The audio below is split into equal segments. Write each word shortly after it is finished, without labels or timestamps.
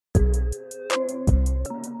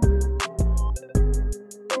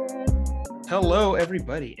Hello,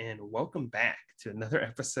 everybody, and welcome back to another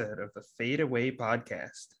episode of the Fade Away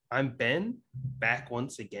podcast. I'm Ben, back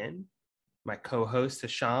once again. My co-host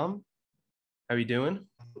Hisham. How are you doing?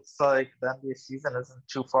 It's like the NBA season isn't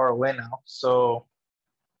too far away now, so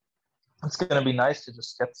it's going to be nice to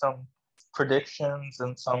just get some predictions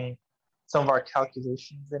and some of our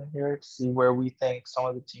calculations in here to see where we think some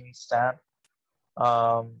of the teams stand.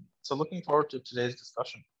 So looking forward to today's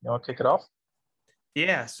discussion. You want to kick it off?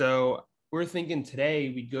 Yeah, so we're thinking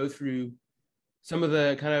today we'd go through some of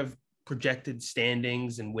the kind of projected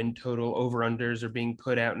standings and win total over-unders are being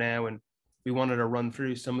put out now, and we wanted to run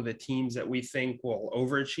through some of the teams that we think will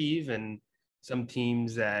overachieve and some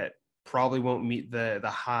teams that probably won't meet the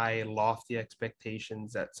high, lofty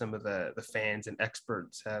expectations that some of the fans and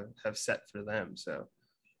experts have set for them. So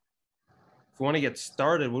if we want to get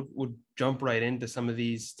started, we'll jump right into some of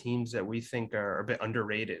these teams that we think are a bit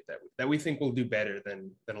underrated, that we think will do better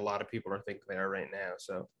than a lot of people are thinking they are right now.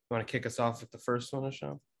 So you want to kick us off with the first one,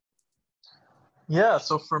 Asham? Yeah,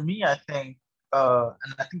 so for me, I think, and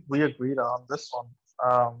I think we agreed on this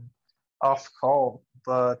one off call,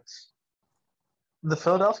 but the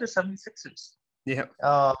Philadelphia 76ers. Yeah.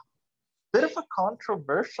 Bit of a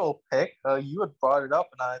controversial pick. You had brought it up,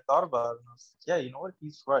 and I thought about it, and I was like, yeah, you know what?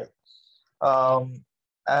 He's right.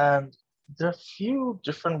 And there are a few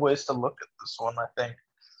different ways to look at this one, I think.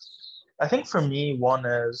 I think for me, one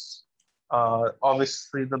is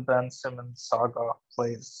obviously the Ben Simmons saga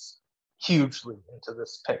plays hugely into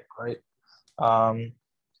this pick, right?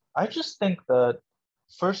 I just think that,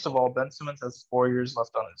 first of all, Ben Simmons has 4 years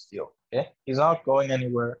left on his deal. Okay, he's not going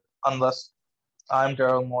anywhere unless I'm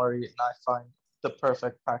Daryl Morey and I find the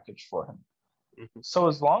perfect package for him. Mm-hmm. So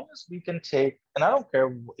as long as we can take, and I don't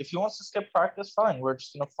care if he wants to skip practice, fine. We're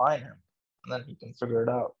just gonna fine him, and then he can figure it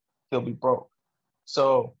out. He'll be broke.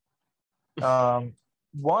 So,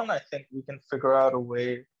 one, I think we can figure out a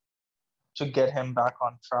way to get him back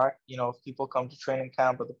on track. You know, if people come to training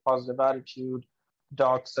camp with a positive attitude,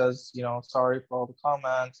 Doc says, sorry for all the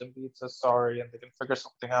comments, and Embiid says sorry, and they can figure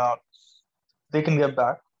something out. They can get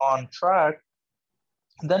back on track.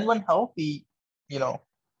 And then when healthy,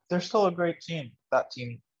 they're still a great team, that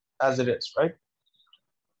team as it is, right?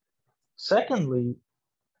 Secondly,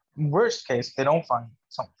 worst case, they don't find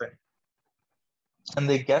something and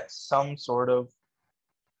they get some sort of,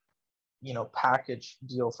 package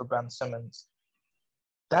deal for Ben Simmons.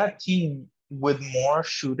 That team with more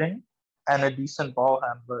shooting and a decent ball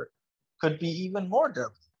handler could be even more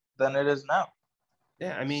deadly than it is now.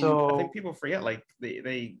 Yeah, I mean, I think people forget, like,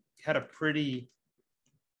 they had a pretty,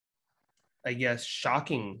 I guess,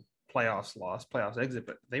 shocking playoffs exit,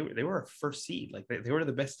 but they were a first seed. Like, they were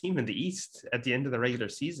the best team in the East at the end of the regular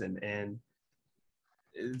season, and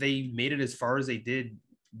they made it as far as they did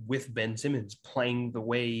with Ben Simmons playing the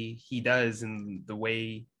way he does and the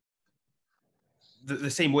way the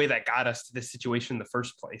same way that got us to this situation in the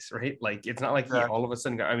first place, right? Like, it's not like he all of a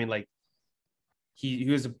sudden got, I mean, like, he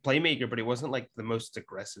was a playmaker, but he wasn't like the most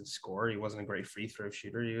aggressive scorer. He wasn't a great free throw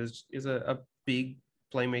shooter. He was a big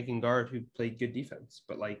playmaking guard who played good defense.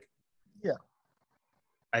 But, like, yeah,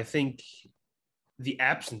 I think the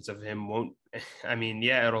absence of him won't, I mean,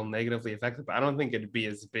 yeah, it'll negatively affect it, but I don't think it'd be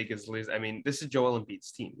as big as Liz. I mean, this is Joel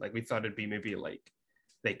Embiid's team. Like, we thought it'd be maybe like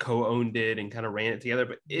they co-owned it and kind of ran it together,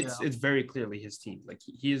 but it's very clearly his team. Like,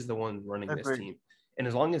 he is the one running this team. And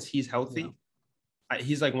as long as he's healthy,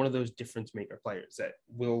 he's like one of those difference maker players that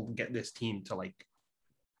will get this team to, like,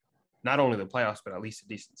 not only the playoffs, but at least a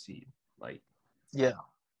decent seed. Like, yeah,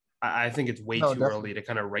 I think it's way too early to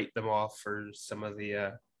kind of write them off for some of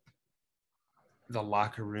the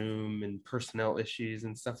locker room and personnel issues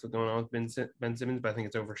and stuff that's going on with Ben Simmons, but I think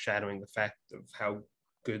it's overshadowing the fact of how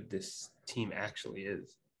good this team actually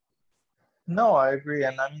is. No, I agree.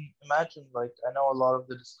 And I mean, imagine, like, I know a lot of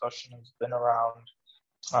the discussion has been around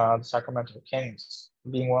the Sacramento Kings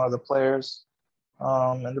being one of the players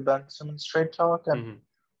in the Ben Simmons trade talk. And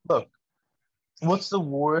look, what's the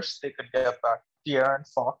worst they could get back?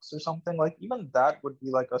 De'Aaron Fox or something? Like, even that would be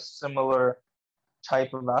like a similar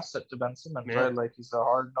type of asset to Ben Simmons, right? Like, he's a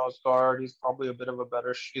hard-nosed guard. He's probably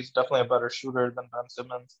he's definitely a better shooter than Ben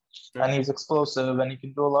Simmons. And he's explosive and he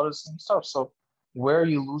can do a lot of the same stuff. So where are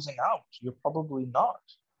you losing out? You're probably not.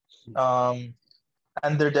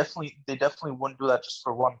 And they definitely wouldn't do that just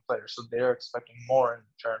for one player. So they're expecting more in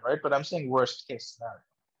return, right? But I'm saying worst case scenario.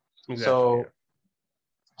 Exactly,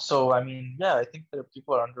 so I mean, yeah, I think that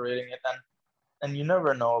people are underrating it, and you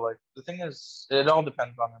never know. Like, the thing is, it all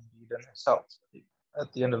depends on Embiid and his health.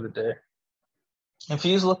 At the end of the day, if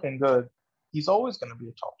he's looking good, he's always going to be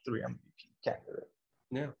a top 3 MVP candidate.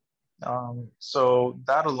 Yeah. So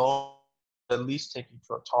that alone, at least take you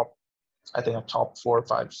to a top I think a top 4 or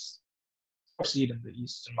 5 seed in the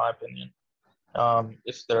East, in my opinion.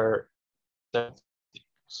 If they're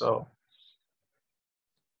so.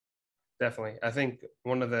 Definitely. I think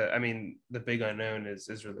the big unknown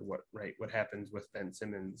is really what happens with Ben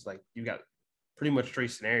Simmons. Like, you got pretty much 3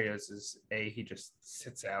 scenarios. Is he just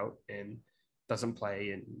sits out and doesn't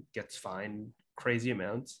play and gets fined crazy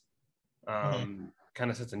amounts. Kind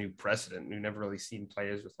of sets a new precedent. We've never really seen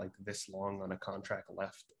players with like this long on a contract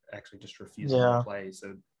left actually just refusing to play.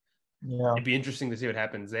 So it'd be interesting to see what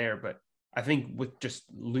happens there. But I think with just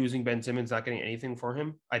losing Ben Simmons, not getting anything for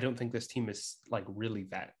him, I don't think this team is like really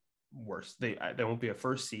that worse. They won't be a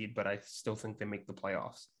first seed, but I still think they make the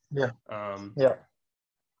playoffs.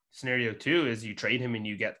 Scenario 2 is you trade him and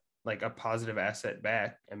you get like a positive asset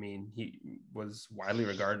back. I mean, he was widely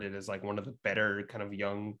regarded as like one of the better kind of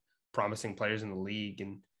young, promising players in the league.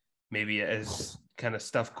 And maybe as kind of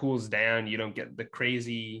stuff cools down, you don't get the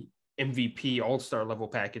crazy MVP all-star level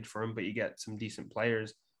package for him, but you get some decent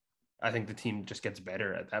players. I think the team just gets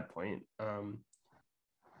better at that point.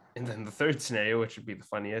 And then the third scenario, which would be the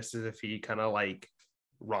funniest, is if he kind of like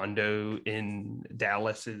Rondo in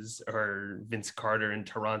Dallas's or Vince Carter in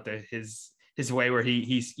Toronto, his way where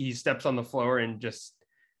he steps on the floor and just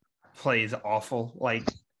plays awful. Like,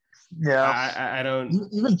 I don't.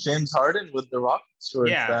 Even James Harden with the Rockets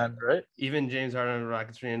fan, right? Even James Harden with the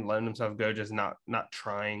Rockets fan letting himself go, just not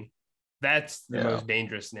trying. That's the most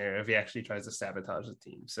dangerous scenario if he actually tries to sabotage the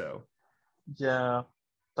team. So that's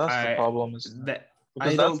the problem. Is that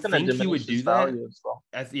I don't think he would do that. Well.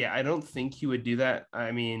 I don't think he would do that.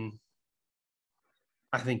 I mean,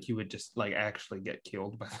 I think he would just like actually get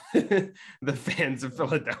killed by the fans of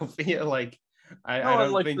Philadelphia. Like, I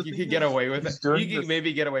don't think you could get away with it. You could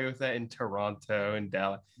maybe get away with that in Toronto and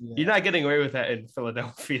Dallas. Yeah. You're not getting away with that in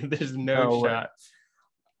Philadelphia. There's no shot.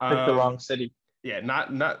 Pick the wrong city. Yeah,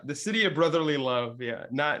 not the city of brotherly love. Yeah,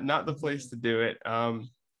 not the place to do it.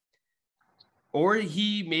 Or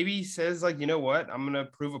he maybe says like, you know what, I'm gonna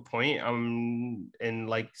prove a point. And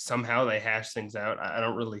like somehow they hash things out. I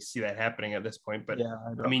don't really see that happening at this point. But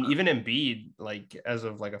I mean, even Embiid, like as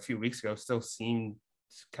of like a few weeks ago, still seemed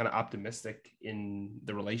kind of optimistic in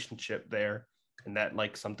the relationship there, and that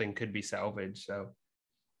like something could be salvaged. So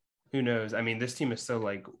who knows? I mean, this team is still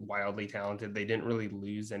like wildly talented. They didn't really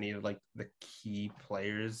lose any of like the key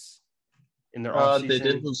players in their offseason. They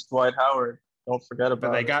did lose Dwight Howard. Don't forget about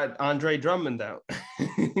it. But they got Andre Drummond out.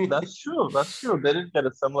 That's true. They didn't get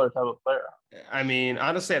a similar type of player. I mean,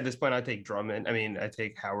 honestly, at this point, I take Drummond. I mean, I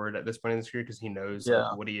take Howard at this point in his career because he knows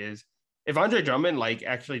like, what he is. If Andre Drummond like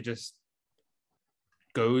actually just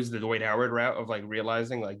goes the Dwight Howard route of like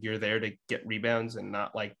realizing like you're there to get rebounds and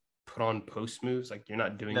not like put on post moves, like you're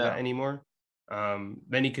not doing that anymore,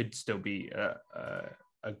 then he could still be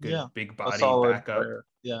a good big body backup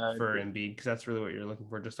for Embiid, because that's really what you're looking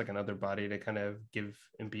for, just like another body to kind of give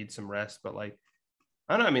Embiid some rest. But like,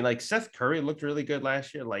 I don't know, I mean, like Seth Curry looked really good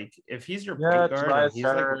last year. Like if he's your point guard and he's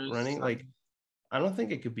like running, like I don't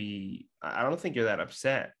think you're that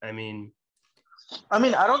upset. I mean, I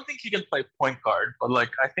don't think he can play point guard, but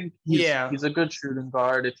like I think he's a good shooting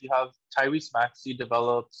guard. If you have Tyrese Maxey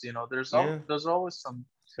develops, there's always some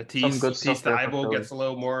good stuff. Thybulle gets a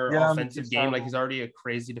little more offensive game. Like he's already a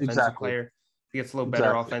crazy defensive player. He gets a little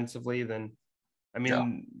better offensively than. I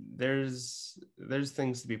mean, there's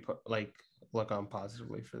things to be look on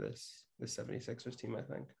positively for this 76ers team, I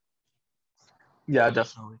think. Yeah,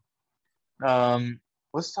 definitely.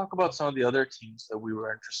 Let's talk about some of the other teams that we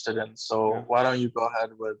were interested in. So why don't you go ahead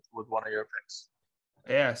with one of your picks?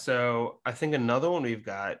 Yeah, so I think another one we've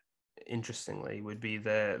got, interestingly, would be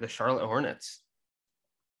the Charlotte Hornets.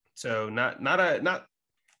 So not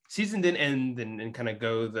season didn't end and kind of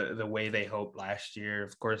go the way they hoped last year.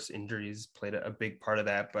 Of course, injuries played a big part of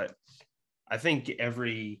that, but I think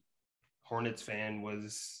every Hornets fan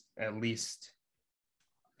was at least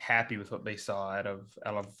happy with what they saw out of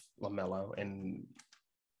LaMelo and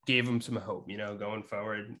gave them some hope, going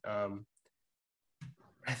forward.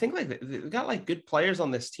 I think like they got like good players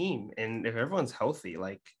on this team, and if everyone's healthy,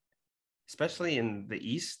 like especially in the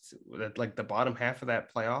East, that like the bottom half of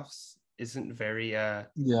that playoffs isn't very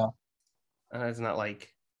it's not like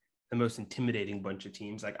the most intimidating bunch of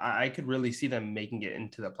teams. Like I could really see them making it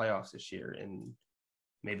into the playoffs this year and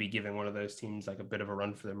maybe giving one of those teams like a bit of a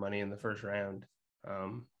run for their money in the first round.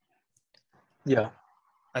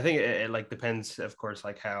 I think it like depends, of course,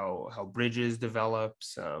 like how Bridges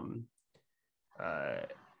develops.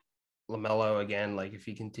 LaMelo again, like if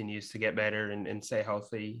he continues to get better and stay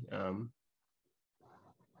healthy,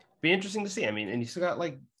 be interesting to see. I mean, and you still got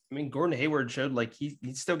Gordon Hayward showed like he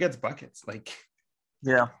still gets buckets, like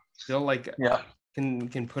still like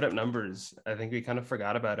can put up numbers. I think we kind of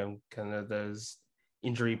forgot about him, kind of those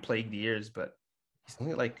injury plagued years, but he's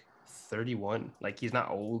only like 31. Like he's not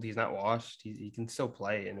old, he's not washed. He can still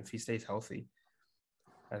play, and if he stays healthy,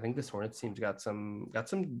 I think this Hornets team's got some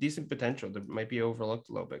decent potential that might be overlooked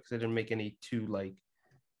a little bit because they didn't make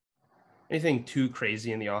anything too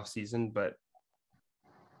crazy in the offseason. But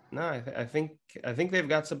no, I think they've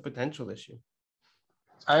got some potential this year.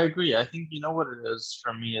 I agree. I think you know what it is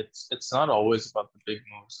for me. It's not always about the big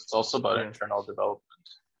moves. It's also about internal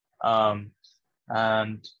development.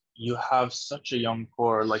 And you have such a young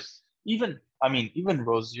core. Like even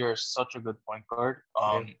Rozier is such a good point guard.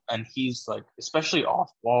 And he's like, especially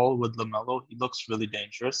off ball with LaMelo, he looks really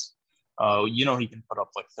dangerous. He can put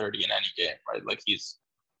up like 30 in any game, right? Like he's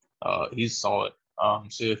solid.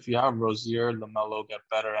 So if you have Rozier, LaMelo get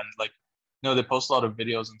better, and like, they post a lot of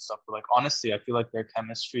videos and stuff. But like, honestly, I feel like their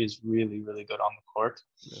chemistry is really, really good on the court.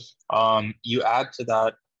 You add to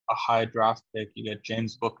that a high draft pick, you get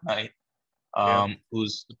James Bouknight,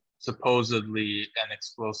 who's supposedly an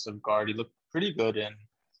explosive guard. He looked pretty good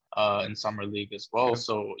in summer league as well.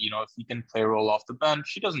 So if he can play a role off the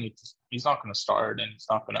bench, he's not going to start, and he's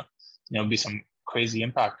not going to be some crazy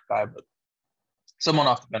impact guy, but someone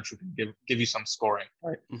off the bench who can give you some scoring,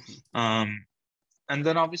 right? And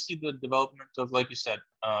then obviously the development of, like you said,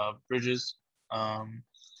 Bridges. I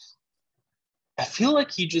feel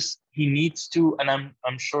like he needs to, and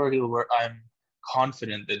I'm sure he'll work. I'm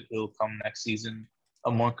confident that he'll come next season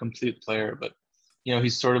a more complete player. But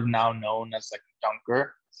he's sort of now known as like a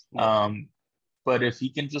dunker. But if he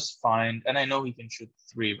can just find, and I know he can shoot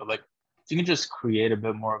three, but like if he can just create a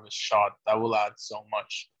bit more of a shot, that will add so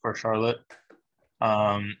much for Charlotte.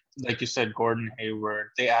 Like you said, Gordon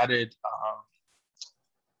Hayward. They added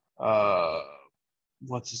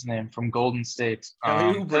what's his name from Golden State?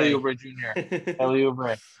 Kelly Oubre Jr. Kelly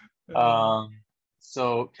Oubre.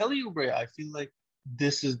 So Kelly Oubre, I feel like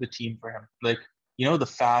this is the team for him. Like, the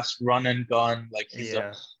fast run and gun, like he's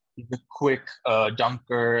a quick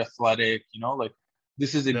dunker, athletic, like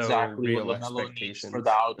this is exactly what LaMelo needs for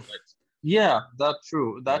the outlet. Yeah, that's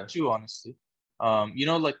true. That too, honestly. Like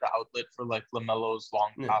the outlet for like LaMelo's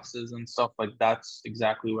long passes and stuff, like that's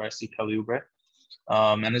exactly where I see Kelly Oubre.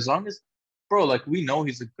 And as long as, bro, like we know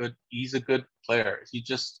he's a good player. He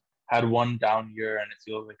just had one down year, and it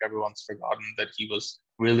feels like everyone's forgotten that he was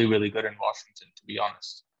really, really good in Washington, to be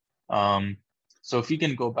honest. So if he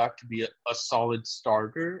can go back to be a solid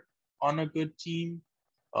starter on a good team,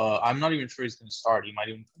 I'm not even sure he's going to start. He might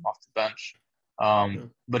even come off the bench.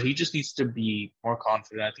 But he just needs to be more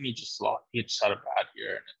confident. I think he just had a bad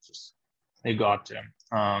year, and they got to him.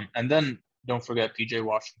 And then don't forget PJ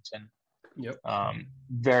Washington.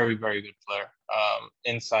 Very, very good player.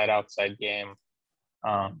 Inside, outside game.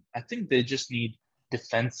 I think they just need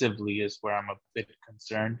defensively is where I'm a bit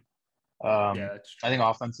concerned. I think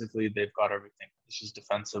offensively they've got everything. It's just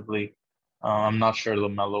defensively. I'm not sure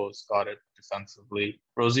LaMelo's got it defensively.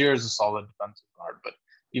 Rozier is a solid defensive guard, but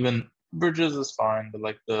even Bridges is fine. But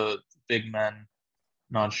like the big men,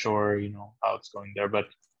 not sure, how it's going there. But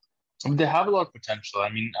they have a lot of potential. I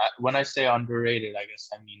mean, when I say underrated, I guess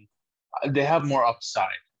I mean they have more upside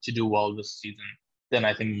to do well this season than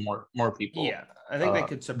I think more people. Yeah, I think they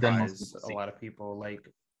could surprise a lot of people. Like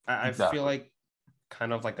I feel like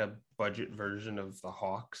kind of like a budget version of the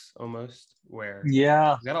Hawks almost, where you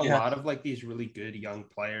got a lot of like these really good young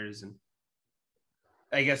players, and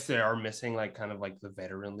I guess they are missing like kind of like the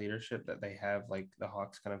veteran leadership that they have. Like the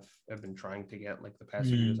Hawks kind of have been trying to get like the past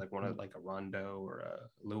few years, like one of like a Rondo or a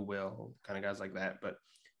Lou Will kind of guys like that. But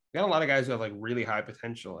you got a lot of guys who have like really high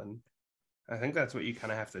potential, and I think that's what you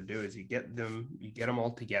kind of have to do is you get them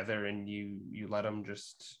all together and you let them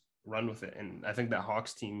just run with it. And I think that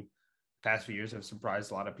Hawks team past few years have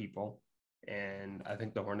surprised a lot of people. And I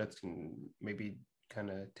think the Hornets can maybe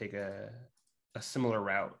kind of take a similar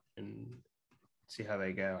route and see how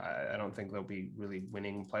they go. I don't think they'll be really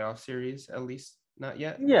winning playoff series, at least not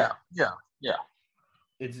yet. Yeah.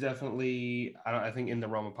 It's definitely, I think in the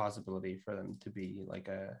realm of possibility for them to be like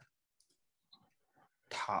a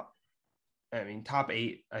top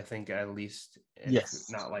 8, I think at least.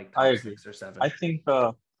 Yes. Not like top 6 or 7. I think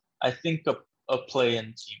a play-in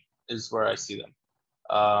team is where I see them.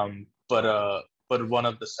 But one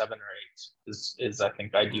of the 7 or 8 is I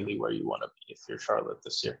think ideally where you want to be if you're Charlotte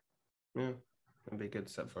this year. Yeah, that'd be a good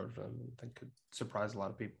step forward for them. I think could surprise a lot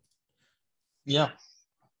of people. Yeah,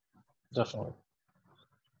 definitely.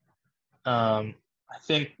 I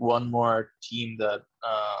think one more team that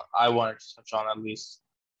I wanted to touch on at least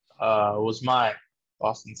was my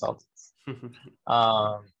Boston Celtics.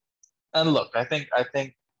 And look, I think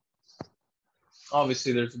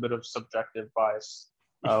obviously there's a bit of subjective bias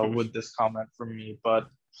with this comment from me, but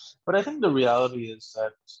I think the reality is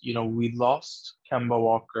that, we lost Kemba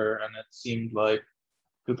Walker, and it seemed like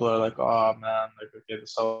people are like, oh man, like, okay,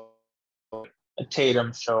 this whole a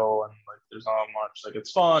Tatum show, and like there's not much, like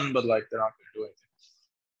it's fun, but like they're not going to do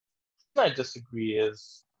anything. I disagree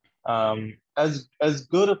is as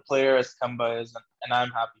good a player as Kemba is, and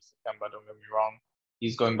I'm happy for Kemba, don't get me wrong.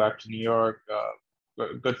 He's going back to New York.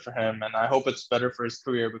 Good for him, and I hope it's better for his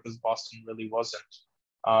career because Boston really wasn't.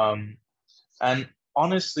 Um, and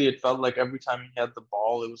honestly, it felt like every time he had the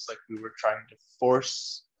ball, it was like we were trying to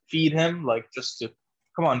force feed him, like just to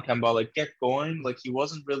come on, Kemba, like get going. Like he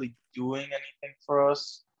wasn't really doing anything for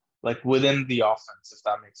us, like within the offense, if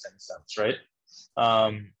that makes any sense, right?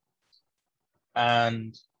 Um,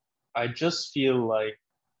 and I just feel like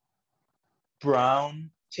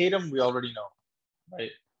Tatum, we already know,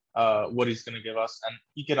 right? What he's going to give us, and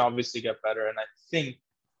he can obviously get better. And I think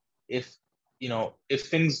if if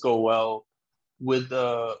things go well with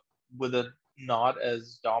a not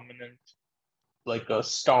as dominant like a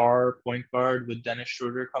star point guard with Dennis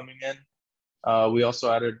Schroeder coming in, we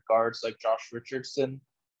also added guards like Josh Richardson.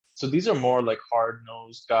 So these are more like hard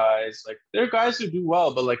nosed guys. Like they're guys who do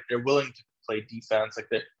well, but like they're willing to play defense.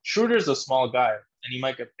 Like Schroeder's a small guy and he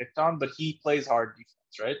might get picked on, but he plays hard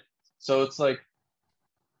defense, right? So it's like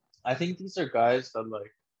I think these are guys that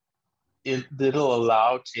like it'll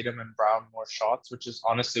allow Tatum and Brown more shots, which is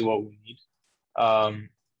honestly what we need.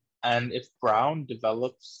 And if Brown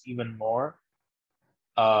develops even more,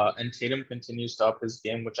 and Tatum continues to up his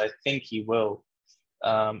game, which I think he will.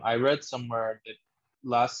 I read somewhere that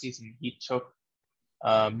last season he took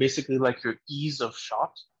basically like your ease of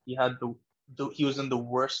shot. He had he was in the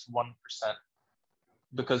worst 1%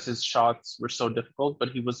 because his shots were so difficult, but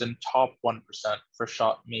he was in top 1% for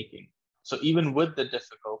shot making. So even with the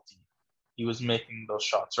difficulty, he was making those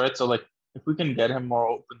shots, right? So like if we can get him more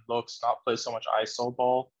open looks, not play so much ISO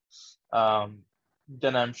ball,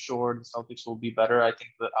 then I'm sure the Celtics will be better. I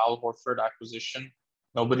think the Al Horford acquisition,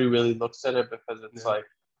 nobody really looks at it because it's like,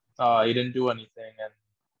 he didn't do anything, and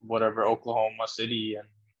whatever, Oklahoma City and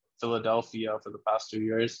Philadelphia for the past 2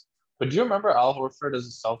 years. But do you remember Al Horford as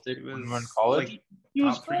a Celtic when we were in college? Like He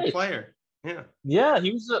was top three great. player. Yeah. Yeah,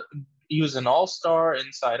 he was an all-star,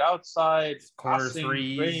 inside outside, Corner passing,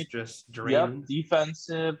 threes, great. just Yep, draining.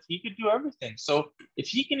 defensive. He could do everything. So if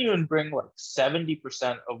he can even bring like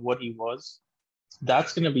 70% of what he was,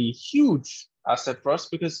 that's going to be a huge asset for us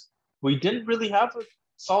because we didn't really have a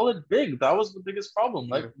solid big. That was the biggest problem.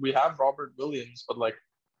 Like we have Robert Williams, but like,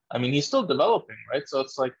 I mean, he's still developing, right? So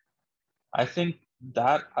it's like, I think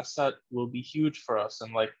that asset will be huge for us.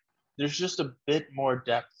 And like, there's just a bit more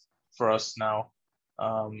depth for us now.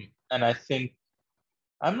 And I think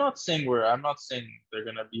I'm not saying they're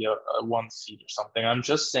gonna be a one seed or something. I'm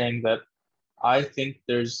just saying that I think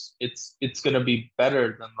it's gonna be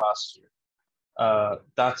better than last year.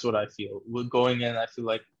 That's what I feel. We're going in, I feel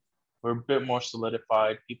like we're a bit more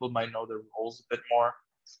solidified. People might know their roles a bit more.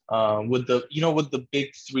 With the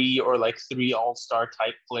big three or like three all-star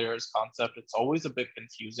type players concept, it's always a bit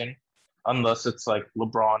confusing unless it's like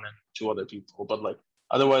LeBron and two other people. But like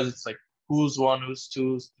otherwise it's like who's one, who's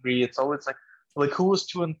two, who's three. It's always like who was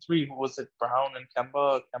two and three? Who was it? Brown and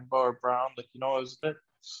Kemba or Brown? Like, it was a bit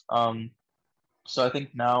um so I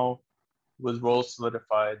think now with roles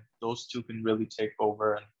solidified, those two can really take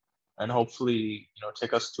over and hopefully,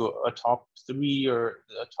 take us to a top three, or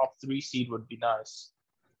a top three seed would be nice.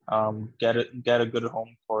 Get a good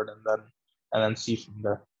home court and then see from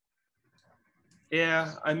there.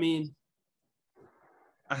 Yeah, I mean,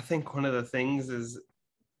 I think one of the things is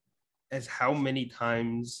how many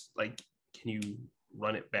times like can you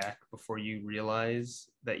run it back before you realize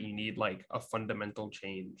that you need like a fundamental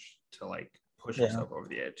change to like push yourself over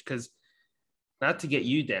the edge? Because not to get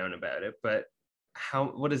you down about it, but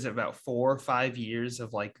what is it, about 4 or 5 years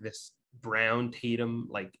of like this Brown Tatum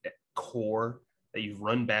like core that you've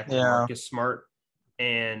run back with Marcus Smart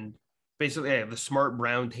and basically the Smart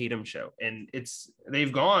Brown Tatum show. And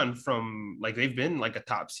they've gone from like, they've been like a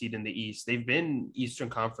top seed in the East. They've been Eastern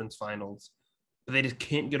Conference Finals, but they just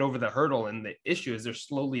can't get over the hurdle. And the issue is they're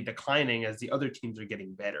slowly declining as the other teams are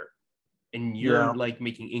getting better. And you're like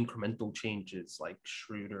making incremental changes like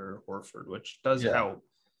Schroeder, Horford, which does help.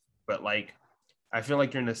 But like, I feel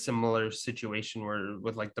like you're in a similar situation where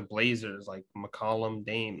with like the Blazers, like McCollum,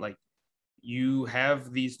 Dame, like you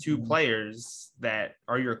have these two players that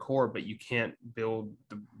are your core, but you can't build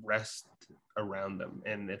the rest around them.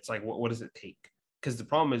 And it's like, what does it take? Because the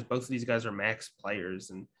problem is both of these guys are max players,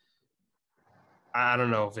 and I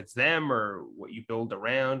don't know if it's them or what you build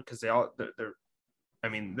around, because they're I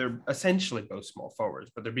mean, they're essentially both small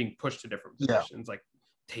forwards, but they're being pushed to different positions, like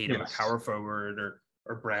Tatum at power forward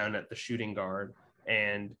or Brown at the shooting guard.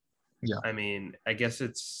 And I mean, I guess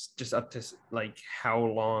it's just up to like how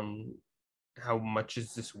much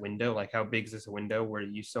is this window? Like how big is this window where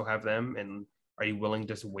you still have them? And are you willing to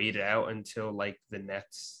just wait it out until like the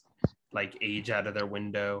Nets like age out of their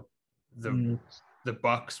window? The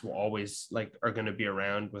Bucks will always like are going to be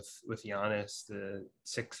around with Giannis, the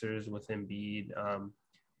Sixers with Embiid.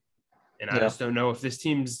 And I just don't know if this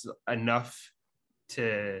team's enough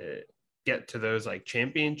to get to those like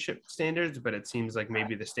championship standards, but it seems like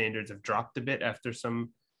maybe the standards have dropped a bit after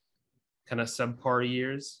some kind of subpar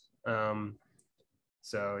years.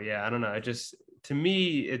 So yeah, I don't know. To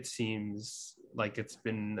me, it seems like it's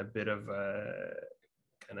been a bit of a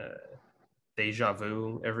kind of deja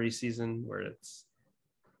vu every season where it's,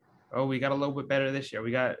 oh, we got a little bit better this year.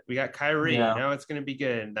 We got Kyrie. Now it's going to be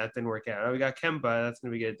good. That didn't work out. Oh, we got Kemba. That's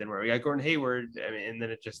going to be good. Didn't work. We got Gordon Hayward. I mean, and then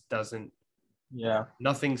it just doesn't. Yeah.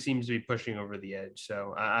 Nothing seems to be pushing over the edge.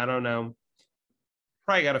 So I don't know.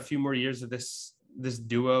 Probably got a few more years of this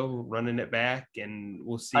duo running it back, and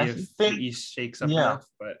we'll see if the East shakes up enough.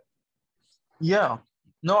 But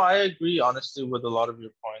no, I agree honestly with a lot of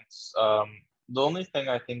your points. The only thing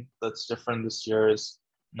I think that's different this year is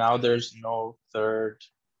now there's no third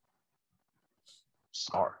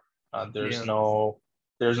star. There's no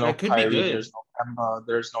Kyrie, there's no Kemba,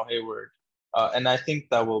 there's no Hayward, and I think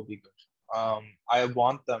that will be good. I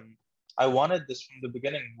wanted this from the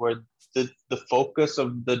beginning, where the focus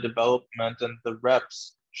of the development and the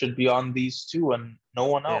reps should be on these two and no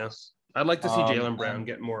one else. I'd like to see Jaylen Brown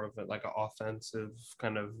get more of like an offensive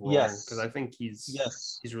kind of role, because I think he's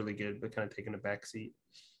really good, but kind of taking a back seat.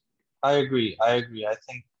 I agree. I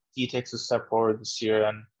think he takes a step forward this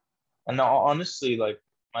year, and honestly, like,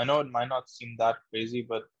 I know it might not seem that crazy,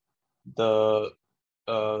 but the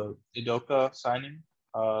Udoka signing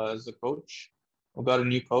as a coach, we got a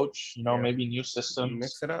new coach, maybe new systems,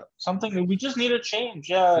 mix it up, something we just need a change.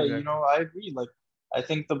 Exactly. I agree. Like, I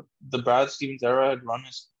think the Brad Stevens era had run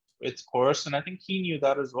its course, and I think he knew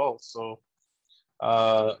that as well. So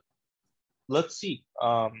let's see.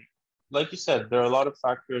 Like you said, there are a lot of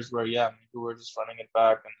factors where maybe we're just running it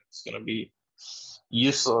back and it's going to be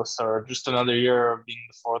useless, or just another year of being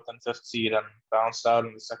the 4th and 5th seed and bounced out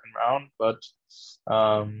in the second round. But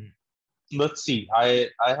let's see. I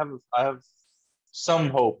have some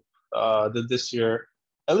hope that this year,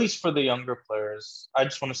 at least for the younger players, I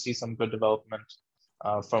just want to see some good development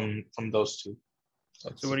from those two.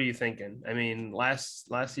 So what are you thinking? I mean, last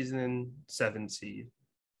season, 7th seed,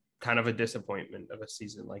 kind of a disappointment of a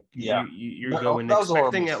season. Like you're going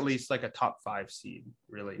expecting at least like a top 5 seed,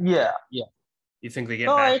 really. Yeah. You think they get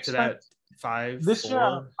back to that 5 this 4?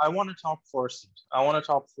 year? I want a top 4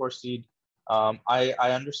 seed. I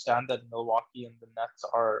understand that Milwaukee and the Nets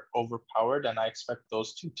are overpowered, and I expect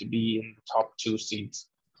those two to be in the top 2 seeds.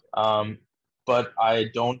 But I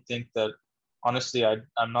don't think that. Honestly,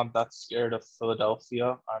 I'm not that scared of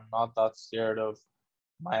Philadelphia. I'm not that scared of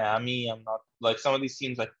Miami. I'm not, like, some of these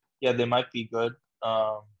teams, like, they might be good.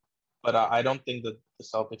 But I don't think that the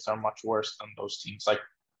Celtics are much worse than those teams. Like,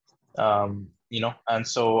 and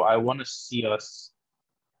so I want to see us.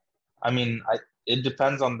 I mean, it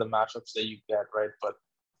depends on the matchups that you get, right?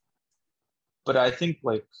 But I think,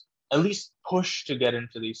 like, at least push to get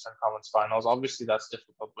into the Eastern Conference Finals. Obviously, that's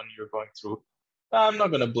difficult when you're going through. I'm not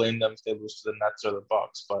going to blame them if they lose to the Nets or the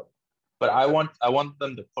Bucks, but I want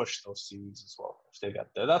them to push those series as well if they get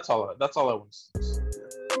there. That's all I want to see.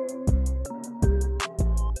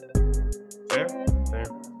 Fair.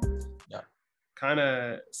 Yeah. Kind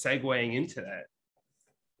of segueing into that.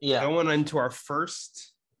 Yeah. Going into our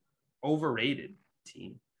first overrated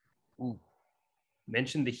team. Ooh.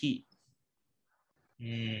 Mention the Heat.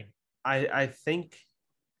 I think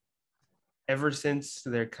ever since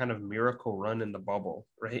their kind of miracle run in the bubble,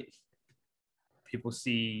 right? People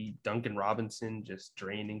see Duncan Robinson just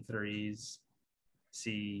draining threes,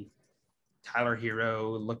 see Tyler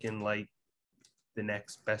Hero looking like the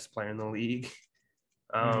next best player in the league.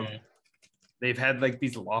 They've had like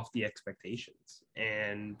these lofty expectations,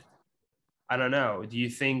 and I don't know. Do you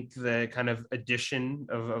think the kind of addition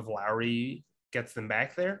of Lowry gets them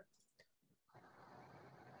back there?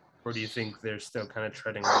 Or do you think they're still kind of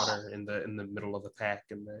treading water in the middle of the pack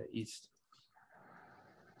in the East?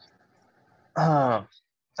 I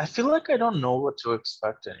feel like I don't know what to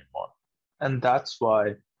expect anymore. And that's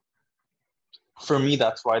why, for me,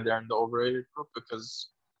 that's why they're in the overrated group, because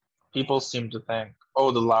people seem to think,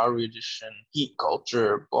 oh, the Lowry addition, Heat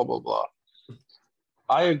culture, blah, blah, blah.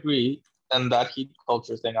 I agree. And that Heat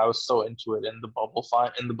culture thing, I was so into it in the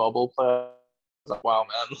bubble play. like, wow,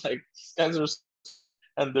 man, like these guys are,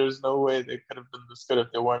 and there's no way they could have been this good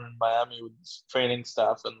if they weren't in Miami with this training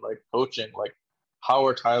staff and like coaching. Like, how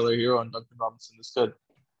are Tyler Hero and Duncan Robinson this good?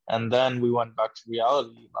 And then we went back to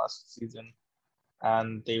reality last season,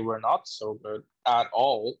 and they were not so good at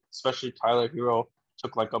all. Especially Tyler Hero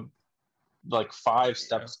took like 5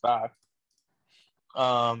 steps back.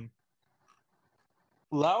 Lowry,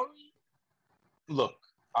 look,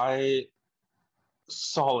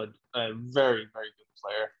 solid, a very, very good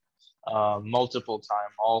player. Multiple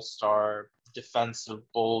time All-Star, defensive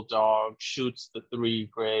bulldog, shoots the three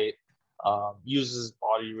great, uses his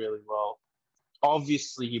body really well.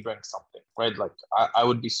 Obviously, he brings something, right? Like, I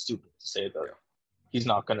would be stupid to say that he's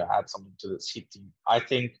not going to add something to this Heat team. I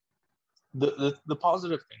think the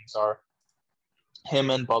positive things are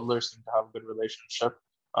him and Butler seem to have a good relationship.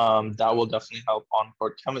 That will definitely help on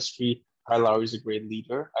court chemistry. Kyle Lowry's a great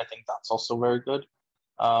leader. I think that's also very good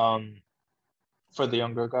for the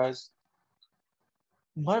younger guys.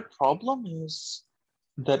 My problem is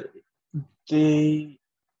that they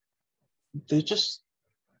just,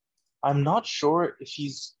 I'm not sure if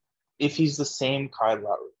he's the same Kyle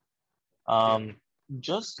Lowry.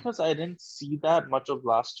 Just because I didn't see that much of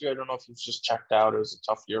last year. I don't know if he's just checked out. It was a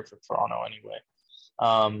tough year for Toronto anyway.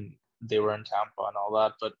 They were in Tampa and all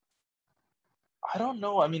that, but I don't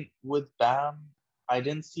know. I mean, with Bam, I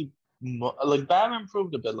didn't see like Bam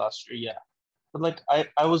improved a bit last year, yeah. But like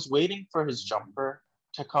I was waiting for his jumper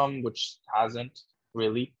to come, which hasn't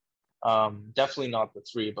really. Definitely not the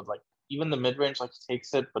three, but like even the mid range, like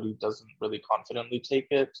takes it, but he doesn't really confidently take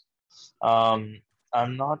it. I'm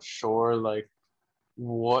not sure like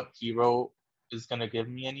what Hero is gonna give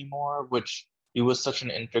me anymore, which he was such an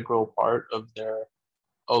integral part of their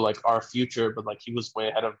like our future, but like he was way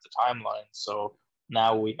ahead of the timeline. So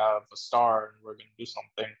now we have a star and we're gonna do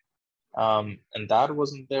something. And that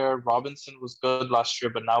wasn't there. Robinson was good last year,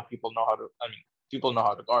 but now people know how to. I mean, people know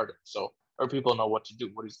how to guard him. So or people know what to do,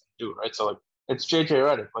 what he's gonna do, right? So like it's JJ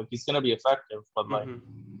Redick, like he's gonna be effective, but like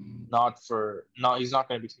he's not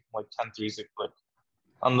gonna be taking like 10 threes like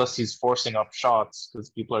unless he's forcing up shots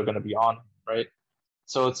because people are gonna be on him, right?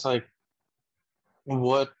 So it's like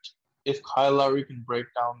what if Kyle Lowry can break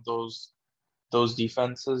down those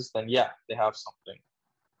defenses, then yeah, they have something.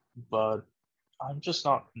 But I'm just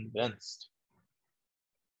not convinced.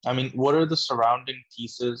 I mean, what are the surrounding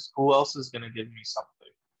pieces? Who else is going to give me something?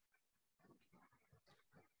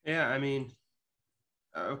 Yeah, I mean,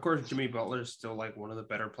 of course, Jimmy Butler is still like one of the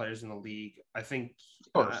better players in the league. I think.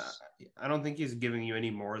 I don't think he's giving you any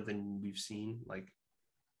more than we've seen. Like,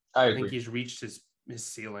 I think he's reached his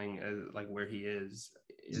ceiling as like where he is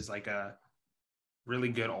like a really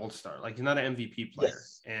good all-star. Like he's not an MVP player.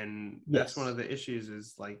 Yes. And that's one of the issues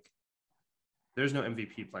is like there's no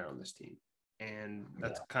MVP player on this team. And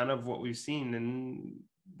that's kind of what we've seen in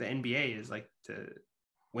the NBA is like to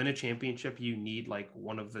win a championship, you need like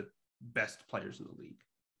one of the best players in the league.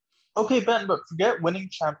 Okay, Ben, but forget winning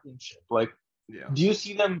championship. Like, do you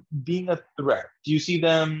see them being a threat? Do you see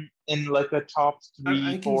them in like a top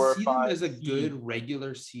 3, 4, 5? I can see them as a good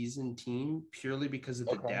regular season team purely because of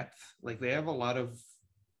the depth. Like they have a lot of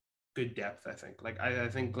good depth, I think. Like I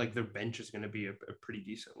think like their bench is going to be a pretty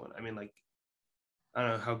decent one. I mean, like I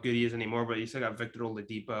don't know how good he is anymore, but you still got Victor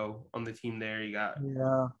Oladipo on the team there. You got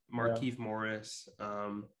Markieff Morris.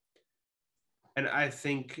 And I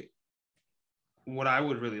think what I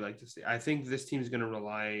would really like to see, I think this team is going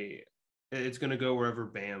to it's going to go wherever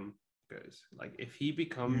Bam goes. Like if he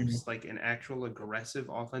becomes like an actual aggressive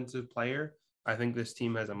offensive player, I think this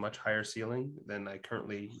team has a much higher ceiling than I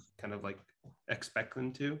currently kind of like expect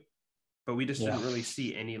them to. But we just didn't really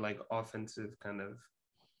see any like offensive kind of,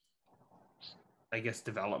 I guess,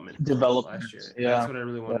 development last year. Yeah. That's what I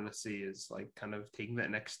really wanted to see is like kind of taking that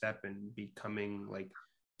next step and becoming like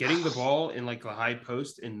getting the ball in like the high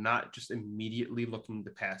post and not just immediately looking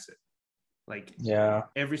to pass it. Like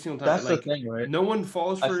every single time. That's like the thing, right? No one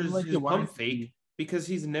falls for his pump fake because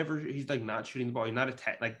he's like not shooting the ball. He's not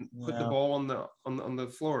put the ball on the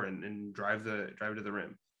floor and drive to the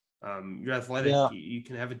rim. You're athletic. You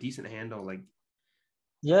can have a decent handle. Like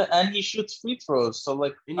and he shoots free throws. So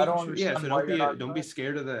like I don't understand so don't be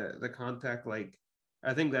scared of the contact. Like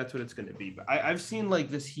I think that's what it's going to be. But I've seen like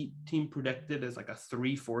this Heat team predicted as like a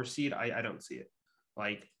 3-4 seed. I don't see it.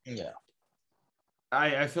 Like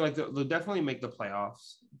I feel like they'll definitely make the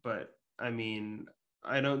playoffs, but I mean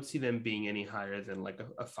I don't see them being any higher than like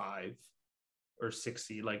a 5 or 6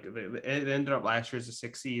 seed. Like they ended up last year as a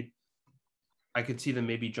 6 seed. I could see them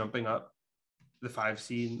maybe jumping up the 5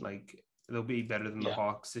 seed. Like they'll be better than the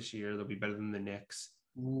Hawks this year. They'll be better than the Knicks.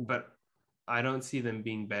 But I don't see them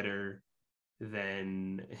being better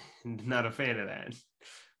then not a fan of that.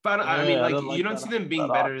 But I Yeah, mean, I like don't you like don't that, see them being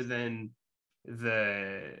that better odds. than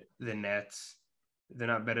the Nets. They're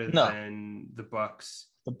not better No, than the Bucks,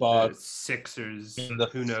 the the Bucks Sixers. and the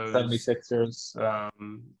Who knows? 76ers. Yeah.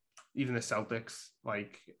 Um, Even the Celtics.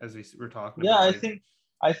 Like as we were talking Yeah, about, I like think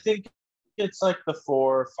I think it's like the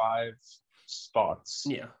 4 or 5 spots,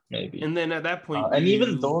 yeah. maybe. And then at that point, And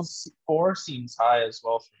even those 4 seems high as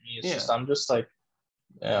well for me. It's yeah. just I'm just like,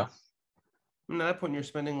 yeah. And at that point, you're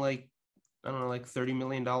spending like I don't know, like $30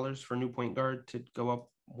 million for a new point guard to go up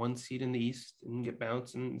 1 seed in the East and get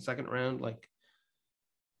bounced in the second round. Like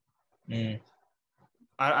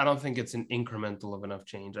I don't think it's an incremental of enough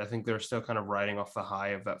change. I think they're still kind of riding off the high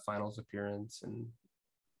of that finals appearance. And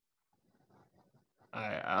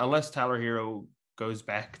unless Tyler Hero goes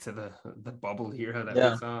back to the bubble hero that we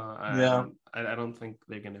Yeah. saw, Yeah. I don't think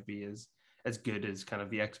they're going to be as good as kind of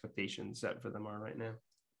the expectations set for them are right now.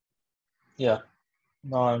 Yeah.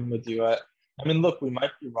 No, I'm with you. I mean, look, we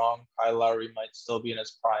might be wrong. Kyle Lowry might still be in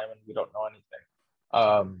his prime, and we don't know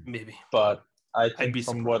anything. Maybe, but I I'd think be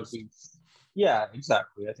from surprised. what we've, yeah,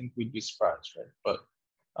 exactly. I think we'd be surprised, right?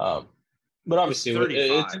 But obviously, he's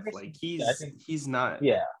 35. it's interesting. Like I think, he's not.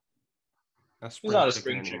 yeah, A he's spring not a chicken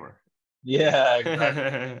spring chicken. anymore. Yeah,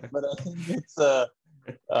 exactly. But I think it's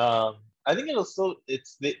I think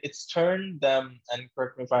it's turned them, and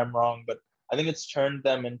correct me if I'm wrong, but I think it's turned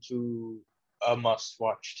them into a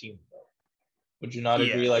must-watch team, though. Would you not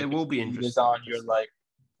agree? Yeah, Like it if will the be league is interesting on, to you're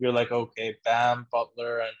see. like, okay, Bam,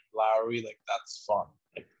 Butler, and Lowry, like that's fun.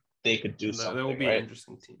 Like they could do something, That will be right? an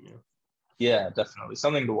interesting team. Yeah. Yeah, definitely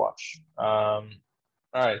something to watch. All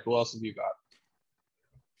right, who else have you got?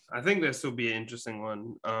 I think this will be an interesting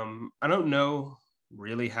one. I don't know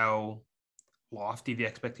really how lofty the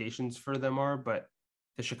expectations for them are, but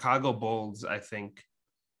the Chicago Bulls, I think,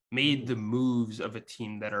 made the moves of a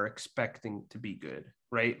team that are expecting to be good,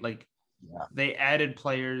 right? Like they added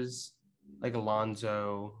players like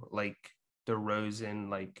Alonzo, like DeRozan,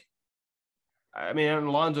 like I mean,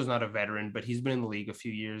 Alonzo's not a veteran, but he's been in the league a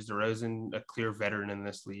few years. DeRozan, a clear veteran in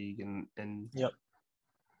this league, and Yep.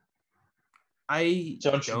 I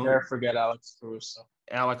Don't you dare forget Alex Caruso.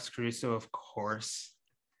 Alex Caruso, of course,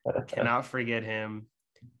 cannot forget him.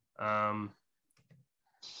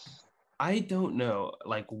 I don't know,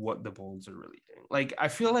 like what the Bulls are really doing. Like, I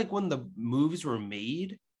feel like when the moves were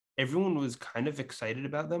made, everyone was kind of excited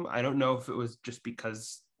about them. I don't know if it was just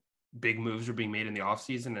because big moves were being made in the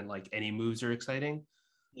offseason and like any moves are exciting.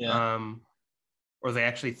 Yeah. Or they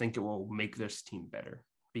actually think it will make this team better.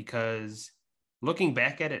 Because looking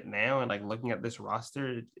back at it now and like looking at this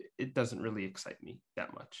roster, it doesn't really excite me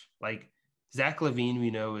that much. Like Zach LaVine,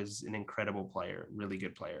 we know, is an incredible player, really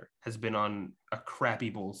good player, has been on a crappy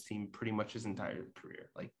Bulls team pretty much his entire career.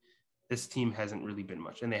 Like this team hasn't really been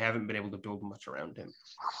much, and they haven't been able to build much around him.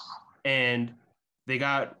 And they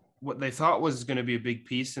got what they thought was going to be a big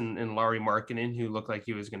piece in Lauri Markkanen, who looked like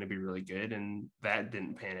he was going to be really good, and that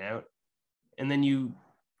didn't pan out. And then you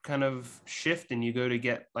kind of shift and you go to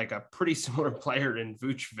get like a pretty similar player in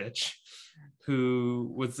Vucevic,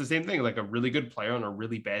 who was the same thing, like a really good player on a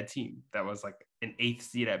really bad team that was like an 8th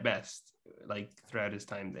seed at best, like throughout his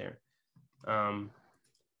time there. And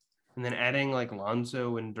then adding like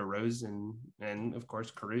Lonzo and DeRozan and of course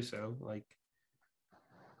Caruso, like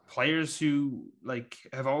players who like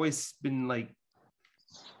have always been like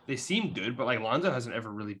they seem good, but like Lonzo hasn't ever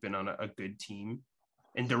really been on a good team.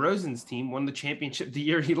 And DeRozan's team won the championship the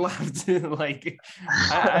year he left. Like,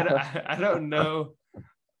 I don't know.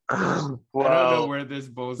 Wow. I don't know where this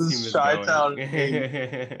Bulls team is Chi-Town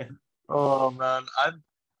going. Oh man, I'm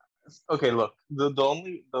okay. Look, the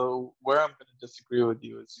where I'm going to disagree with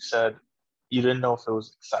you is you said you didn't know if it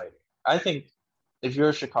was exciting. I think if you're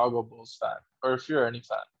a Chicago Bulls fan or if you're any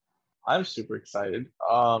fan, I'm super excited.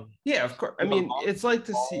 Yeah, of course. I you know, mean, it's like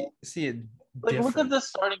to Ball, see it like look at different. this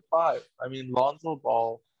starting 5. I mean, Lonzo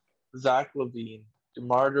Ball, Zach LaVine,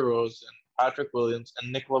 DeMar DeRozan, Patrick Williams,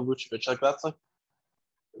 and Nikola Vucevic. Like that's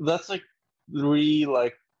like 3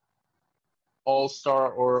 like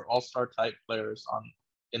all-star type players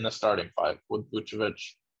in the starting 5 with Vucevic,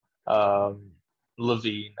 LaVine,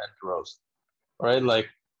 and DeRozan, right? Like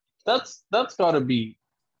that's got to be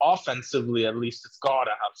offensively at least. It's got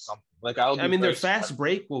to have something. Like I'll I be mean, their very fast surprised.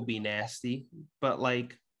 break will be nasty, but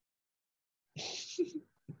like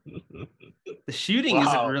the shooting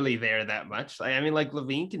isn't Wow. really there that much. Like, I mean, like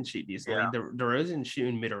LaVine can shoot decently. Yeah. DeRozan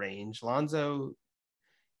shooting mid range. Lonzo,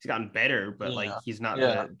 he's gotten better, but like Yeah. he's not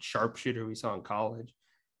Yeah. the sharpshooter we saw in college.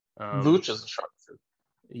 Vooch is a sharpshooter.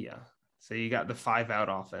 Yeah. So you got the 5-out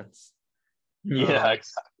offense. Yeah,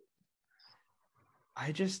 exactly.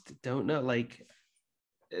 I just don't know. Like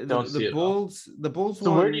Don't see it. The Bulls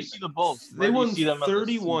So won. where do you see the Bulls? They won see them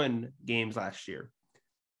 31 games last year.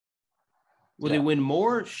 Will they Yeah. win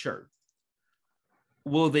more? Sure.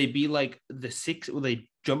 Will they be like the 6? Will they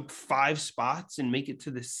jump 5 spots and make it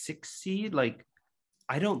to the 6th seed? Like,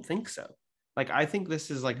 I don't think so. Like, I think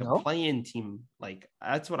this is like a play-in team. Like,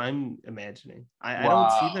 that's what I'm imagining. I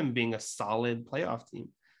don't see them being a solid playoff team.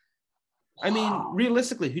 I mean,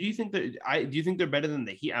 realistically, who do you think do you think they're better than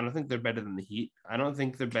the Heat? I don't think they're better than the Heat. I don't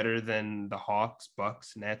think they're better than the Hawks,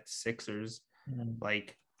 Bucks, Nets, Sixers.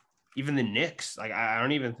 Like, even the Knicks. Like, I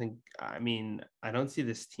don't even think. I mean, I don't see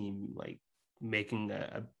this team like making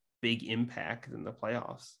a big impact in the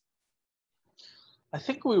playoffs. I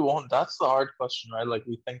think we won't. That's the hard question, right? Like,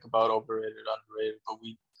 we think about overrated, underrated, but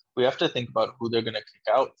we have to think about who they're gonna kick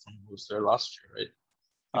out from who's there last year, right?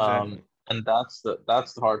 Exactly. And that's the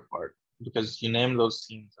hard part, because you name those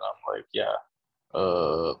teams and I'm like,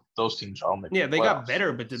 those teams are all making they playoffs. got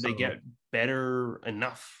better, but did they get better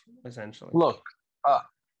enough, essentially? Look, I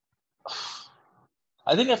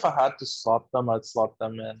think if I had to slot them, I'd slot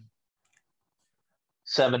them in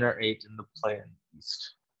 7 or 8 in the play-in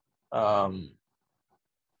East. 7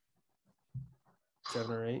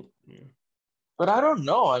 or 8. Yeah. But I don't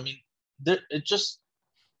know. I mean, it just,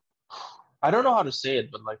 I don't know how to say it,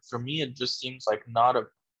 but like for me, it just seems like not a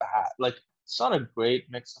bad, like it's not a great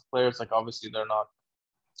mix of players. Like obviously they're not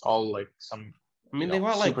all like some. I mean, they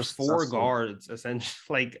got like 4 successful guards essentially.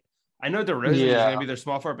 Like, I know DeRozan is going to be their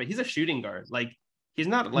small forward, but he's a shooting guard. Like, he's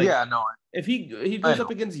not like if he goes up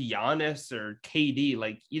against Giannis or KD,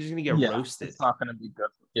 like he's just going to get roasted. It's not going to be good.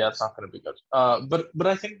 Yeah, it's not going to be good. But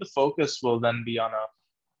I think the focus will then be on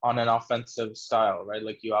an offensive style, right?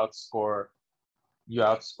 Like you outscore the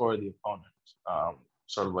opponent,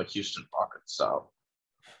 sort of like Houston Rockets style.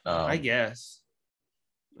 I guess.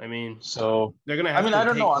 I mean, so they're gonna have to I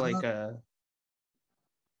don't take know. like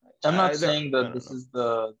I'm not saying that this is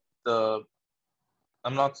the.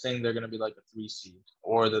 I'm not saying they're going to be like a 3 seed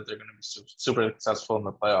or that they're going to be super successful in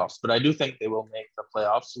the playoffs, but I do think they will make the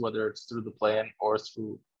playoffs, whether it's through the play-in or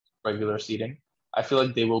through regular seeding. I feel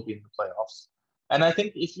like they will be in the playoffs, and I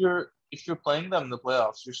think if you're playing them in the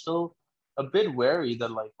playoffs, you're still a bit wary that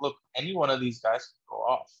like, look, any one of these guys can go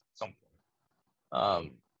off at some point.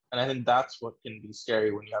 And I think that's what can be scary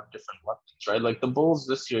when you have different weapons, right? Like the Bulls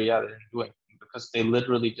this year, they didn't do anything because they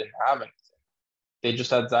literally didn't have anything. They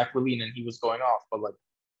just had Zach LaVine and he was going off, but like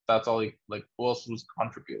that's all who else was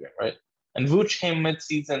contributing, right? And Vooch came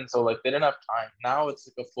mid-season, so like they didn't have time. Now it's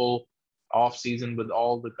like a full off season with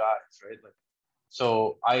all the guys, right? Like,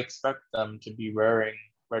 so I expect them to be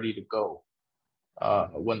ready to go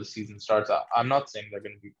when the season starts. I'm not saying they're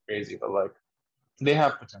going to be crazy, but like they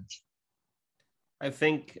have potential. I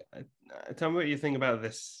think. Tell me what you think about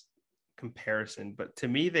this comparison, but to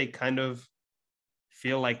me, they kind of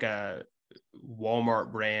feel like a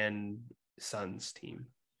Walmart brand Suns team,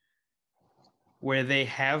 where they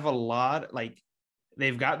have a lot, like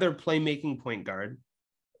they've got their playmaking point guard.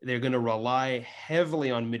 They're going to rely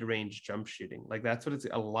heavily on mid-range jump shooting. Like that's what it's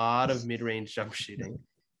a lot of mid-range jump shooting.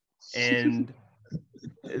 And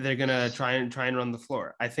they're going to try and run the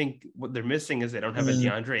floor. I think what they're missing is they don't have a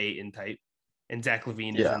DeAndre Ayton type, and Zach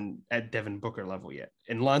LaVine isn't at Devin Booker level yet.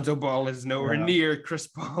 And Lonzo Ball is nowhere near Chris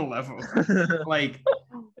Paul level. Like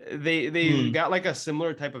they got like a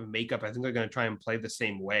similar type of makeup. I think they're going to try and play the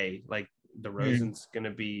same way. Like DeRozan's going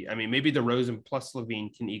to be, I mean, maybe DeRozan plus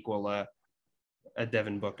LaVine can equal a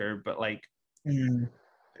Devin Booker, but like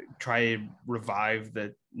try to revive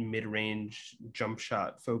the mid-range jump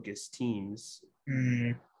shot focused teams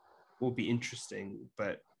will be interesting,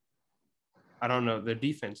 but I don't know. Their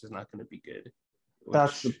defense is not going to be good.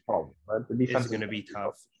 That's the problem, right? The defense is going to be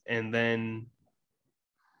tough. And then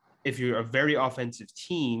if you're a very offensive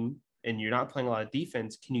team and you're not playing a lot of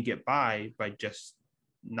defense, can you get by just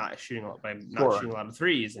not shooting a lot of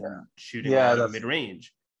threes and shooting a lot of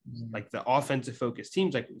mid-range? Like the offensive focused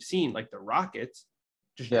teams, like we've seen, like the Rockets,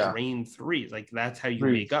 just drain threes. Like that's how you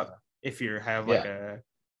make up. If you have like a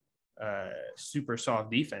super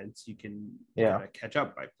soft defense, you can kind of catch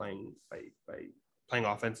up by playing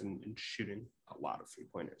offense and shooting a lot of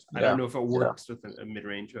 3-pointers. I don't know if it works with a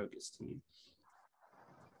mid-range focused team.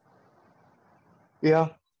 Yeah,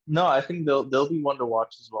 no, I think they'll be one to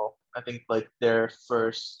watch as well. I think like their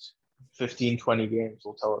first 15, 20 games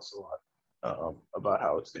will tell us a lot about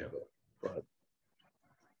how it's going to go. But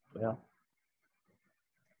yeah.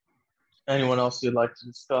 Anyone else you'd like to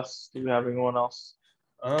discuss? Do we have anyone else?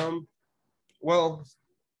 Well,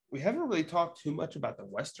 we haven't really talked too much about the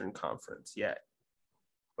Western Conference yet,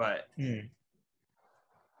 but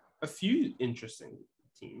a few interesting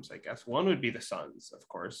teams, I guess. One would be the Suns, of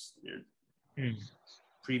course.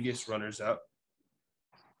 previous runners-up.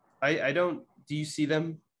 I don't. Do you see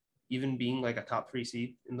them even being like a top 3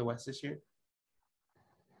 seed in the West this year?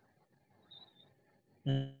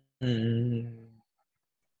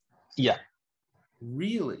 Yeah.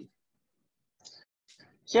 Really?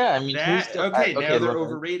 Yeah, I mean, That still, okay? Now they're look,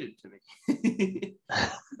 overrated to me.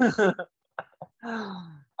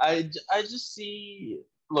 I just see.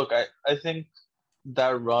 Look, I think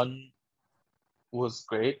that run was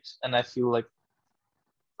great, and I feel like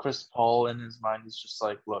Chris Paul in his mind is just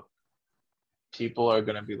like, look, people are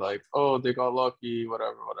gonna be like, oh, they got lucky,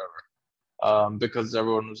 whatever, because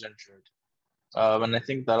everyone was injured. And I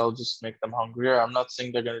think that'll just make them hungrier. I'm not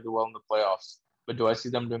saying they're gonna do well in the playoffs, but do I see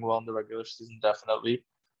them doing well in the regular season? Definitely.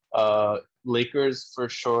 Lakers for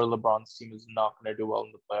sure. LeBron's team is not gonna do well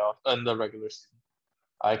in the playoff in the regular season.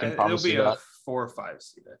 I can It'll promise be you a that. 4 or 5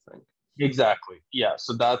 seed, I think. Exactly. Yeah.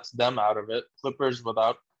 So that's them out of it. Clippers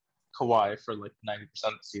without Kawhi for like 90%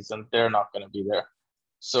 of the season, they're not going to be there.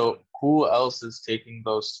 So who else is taking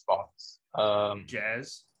those spots?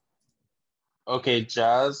 Jazz, Okay,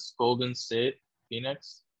 Jazz, Golden State,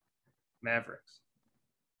 Phoenix. Mavericks.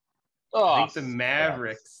 Oh, I think the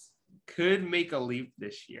Mavericks could make a leap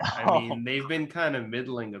this year. I mean, they've been kind of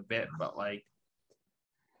middling a bit, but like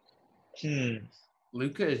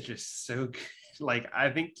Luka is just so good. Like, I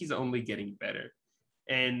think he's only getting better.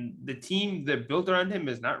 And the team that built around him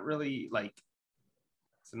is not really like,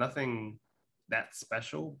 it's nothing that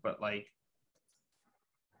special, but like,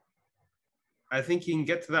 I think he can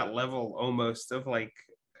get to that level almost of like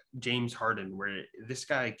James Harden, where this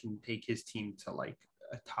guy can take his team to like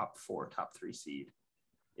a top 4, top 3 seed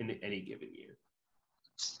in any given year.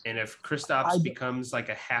 And if Kristaps becomes like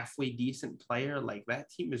a halfway decent player, like that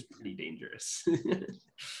team is pretty dangerous.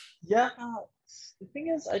 Yeah, the thing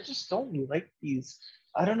is, I just don't like these.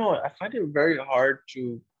 I don't know. I find it very hard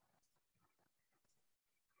to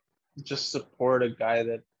just support a guy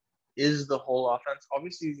that is the whole offense.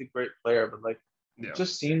 Obviously, he's a great player, but like, it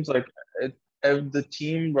just seems like the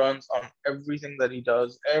team runs on everything that he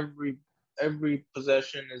does. Every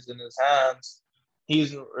possession is in his hands.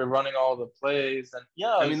 He's running all the plays, and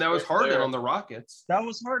yeah, I mean that was Harden on the Rockets. That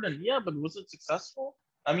was Harden, yeah, but was it successful?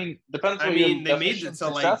 I mean, depends. I mean, they made it to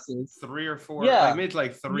like 3 or 4. Yeah, they made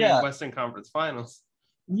like 3 Western Conference Finals.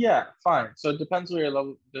 Yeah, fine. So it depends where your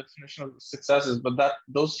level definition of success is, but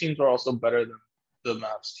those teams are also better than the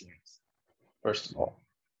Mavs teams. First of all,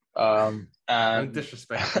 and don't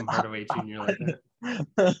disrespect Tim Hardaway Jr. like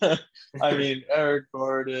that. I mean, Eric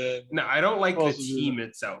Gordon. No, I don't like the team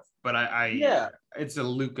itself, but I it's a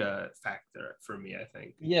Luka factor for me, I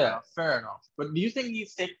think. Yeah, fair enough. But do you think he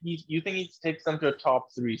takes them to a top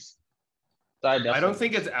 3? I don't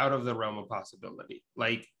think it's out of the realm of possibility.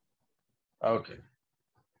 Like, okay,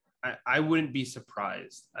 I wouldn't be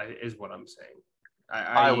surprised, is what I'm saying.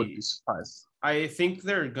 I would be surprised. I think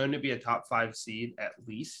they're going to be a top 5 seed at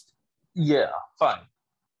least. Yeah, fine.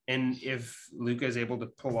 And if Luka is able to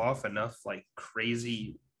pull off enough like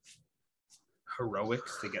crazy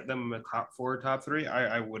heroics to get them a top 4, top 3,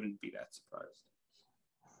 I wouldn't be that surprised.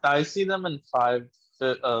 I see them in 5,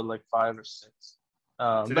 like 5 or 6.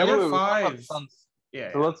 So they were 5.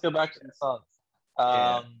 Yeah. So let's go back to the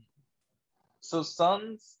Suns. So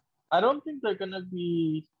Suns, I don't think they're gonna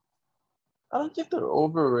be. I don't think they're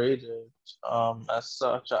overrated as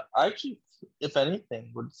such. I actually, if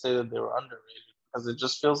anything, would say that they were underrated because it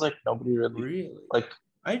just feels like nobody really like.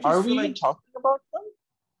 Are we even talking about them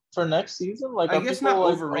for next season? Like, I guess not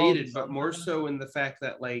like, overrated, but more so in the fact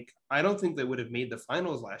that like I don't think they would have made the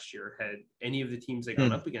finals last year had any of the teams they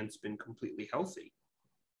gone up against been completely healthy.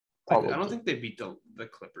 Like, I don't think they beat the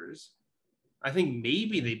Clippers. I think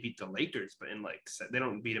maybe they beat the Lakers, but in like they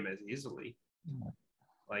don't beat them as easily.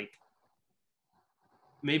 Like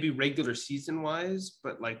maybe regular season wise,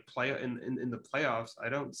 but like play in the playoffs, I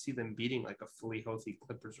don't see them beating like a fully healthy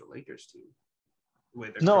Clippers or Lakers team.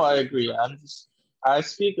 No, I agree. I'm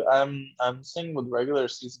saying with regular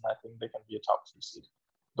season, I think they can be a top 2 seed,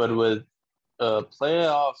 but with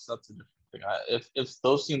playoffs, that's a different thing. If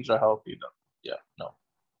those teams are healthy, then no.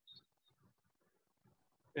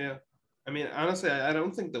 Yeah. I mean, honestly, I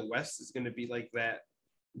don't think the West is going to be like that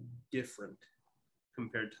different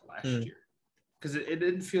compared to last year. Because it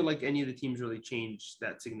didn't feel like any of the teams really changed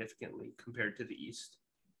that significantly compared to the East.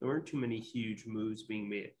 There weren't too many huge moves being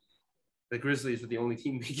made. The Grizzlies were the only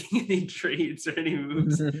team making any trades or any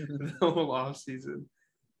moves the whole offseason.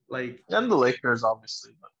 Like, and the Lakers,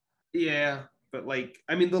 obviously. But. Yeah, but like,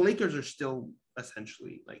 I mean, the Lakers are still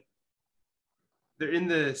essentially like, they're in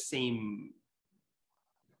the same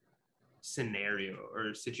scenario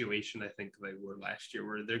or situation I think they were last year,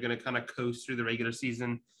 where they're going to kind of coast through the regular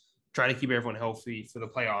season, try to keep everyone healthy for the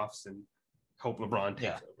playoffs and hope LeBron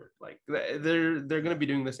takes over. Like they're going to be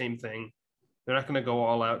doing the same thing. They're not going to go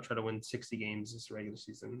all out, try to win 60 games this regular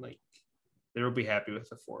season. Like they'll be happy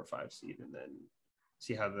with a 4 or 5 seed and then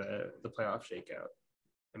see how the playoffs shake out.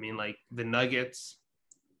 I mean, like the Nuggets,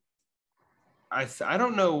 I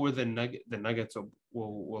don't know where the Nuggets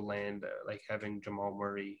will land. Like having Jamal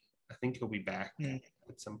Murray, I think he'll be back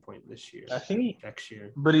at some point this year. I think next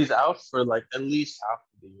year, but he's out for like at least half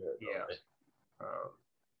of the year. Yeah. Right?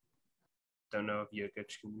 Don't know if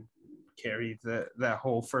Jokic can carry that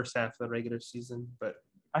whole first half of the regular season, but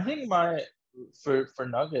I think for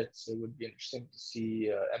Nuggets, it would be interesting to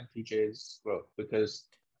see MPJ's growth because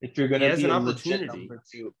if you're going to be a legit number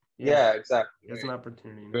 2, exactly. He has an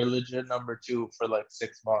opportunity. You're a legit number 2 for like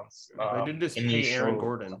 6 months. They did just pay Aaron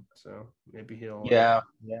Gordon, so maybe he'll. Yeah.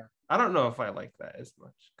 I don't know if I like that as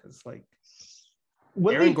much because like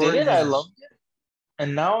when Aaron Gordon, I loved it,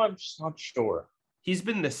 and now I'm just not sure. He's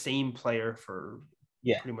been the same player for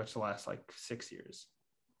pretty much the last like 6 years.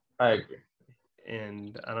 I agree.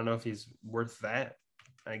 And I don't know if he's worth that.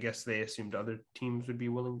 I guess they assumed other teams would be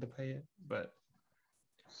willing to pay it, but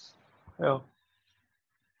no.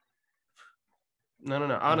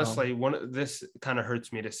 Honestly, this kind of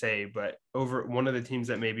hurts me to say, but one of the teams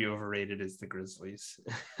that may be overrated is the Grizzlies.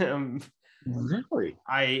 Really?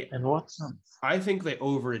 In what sense? I think they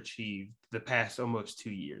overachieved the past almost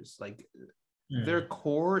 2 years. Like their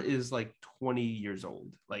core is like 20 years old.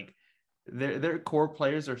 Like their core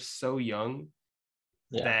players are so young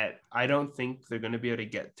that I don't think they're going to be able to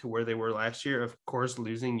get to where they were last year. Of course,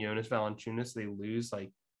 losing Jonas Valanciunas, they lose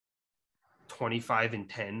like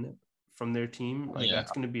 25-10 from their team. Like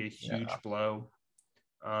that's going to be a huge blow.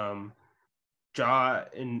 Ja,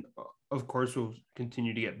 and of course, will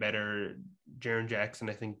continue to get better. Jaren Jackson,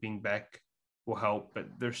 I think, being back will help, but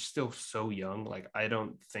they're still so young. Like I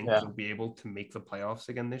don't think they'll be able to make the playoffs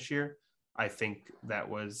again this year. I think that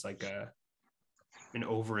was like an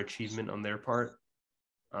overachievement on their part.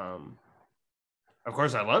 Of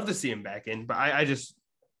course, I love to see him back in, but I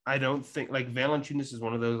don't think like Valanciunas is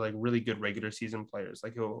one of those like really good regular season players.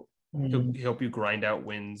 Like he'll help you grind out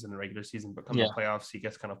wins in the regular season, but come the playoffs, he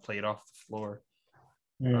gets kind of played off the floor.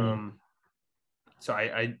 So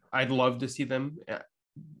I'd love to see them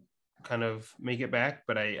kind of make it back,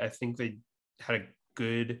 but I think they had a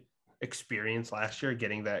good experience last year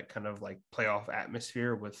getting that kind of like playoff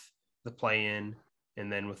atmosphere with the play-in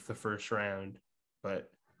and then with the first round. But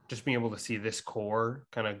just being able to see this core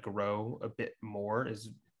kind of grow a bit more is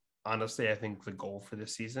honestly, I think, the goal for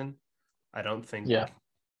this season. I don't think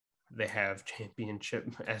they have championship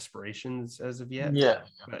aspirations as of yet.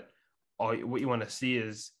 But what you want to see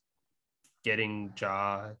is getting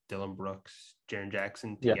Ja, Dylan Brooks, Jaren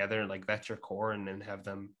Jackson together. Like that's your core, and then have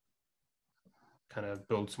them kind of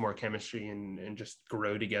build some more chemistry and just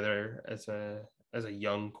grow together as a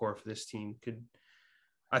young core for this team.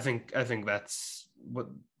 I think that's what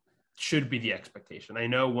should be the expectation. I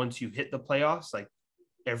know once you hit the playoffs, like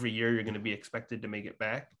every year you're going to be expected to make it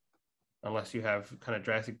back unless you have kind of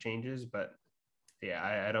drastic changes. But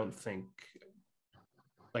I don't think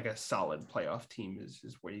like a solid playoff team is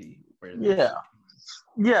where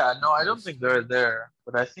no, I don't think they're there,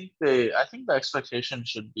 but I think the expectation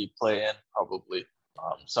should be play in probably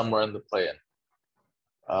somewhere in the play in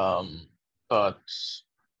but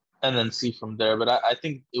and then see from there. But I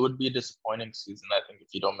think it would be a disappointing season, I think,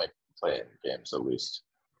 if you don't make play in games at least.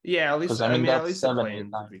 At least because I mean that's 7, 8,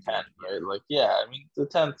 9, 10, right? Like I mean the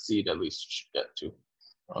 10th seed at least you should get to.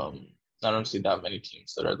 I don't see that many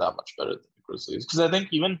teams that are that much better than the Grizzlies, because I think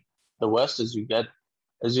even the West, as you get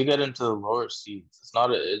into the lower seeds,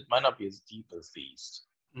 it might not be as deep as the East.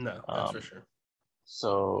 No, that's for sure.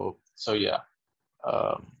 So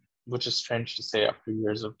which is strange to say after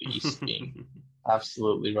years of the East being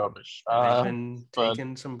absolutely rubbish. They've been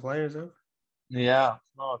taking some players over. Yeah,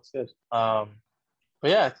 no, it's good. But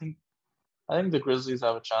I think the Grizzlies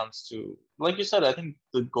have a chance to, like you said, I think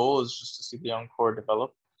the goal is just to see the young core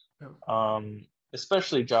develop.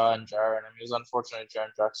 Especially Ja and Jaren. I mean, it was unfortunate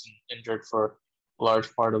Jaren Jackson injured for a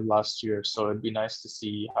large part of last year, so it'd be nice to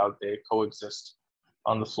see how they coexist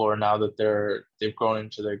on the floor now that they've grown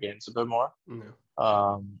into their games a bit more.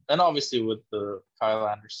 And obviously with the Kyle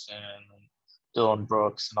Anderson and Dylan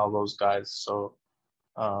Brooks and all those guys, so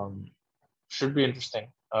should be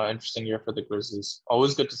interesting. Interesting year for the Grizzlies.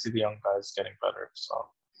 Always good to see the young guys getting better. So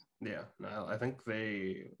I think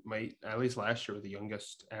they might, at least last year, with the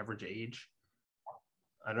youngest average age.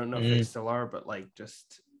 I don't know if they still are, but like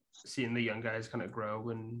just seeing the young guys kind of grow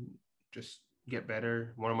and just get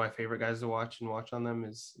better. One of my favorite guys to watch on them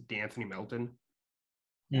is DeAnthony Melton.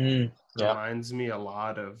 Yeah. Reminds me a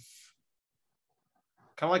lot of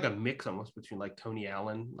kind of like a mix almost between like Tony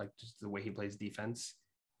Allen, like just the way he plays defense,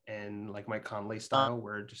 and like Mike Conley style,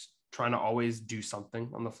 where just trying to always do something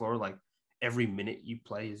on the floor. Like every minute you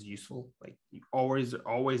play is useful. Like you always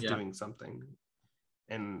doing something,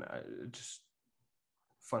 and just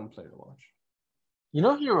fun play to watch. You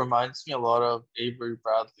know, he reminds me a lot of Avery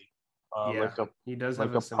Bradley. He does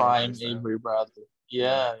like have a prime Avery Bradley.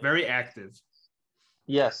 Yeah. Very active.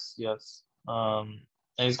 Yes. And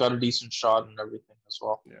he's got a decent shot and everything as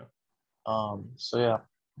well. Yeah. So yeah,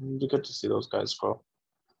 it'd be good to see those guys grow.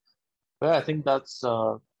 But yeah, I think that's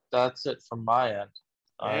it from my end.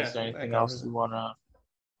 Is there anything else you wanna?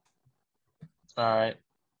 All right.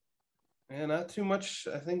 Yeah, not too much.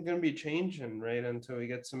 I think going to be changing right until we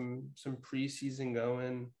get some preseason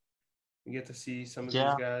going. We get to see some of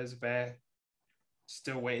these guys back.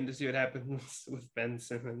 Still waiting to see what happens with Ben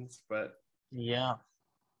Simmons, but yeah,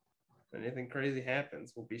 if anything crazy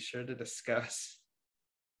happens, we'll be sure to discuss.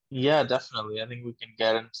 Yeah, definitely. I think we can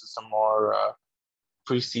get into some more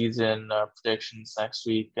preseason predictions next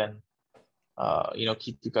week, and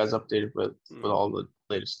keep you guys updated with all the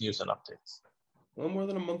latest news and updates. Well, more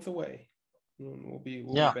than a month away. We'll be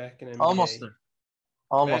back in NBA. Almost there.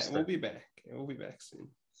 We'll be back. We'll be back soon.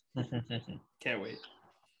 Can't wait.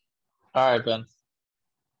 All right, Ben.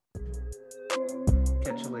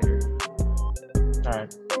 Catch you later. All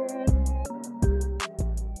right.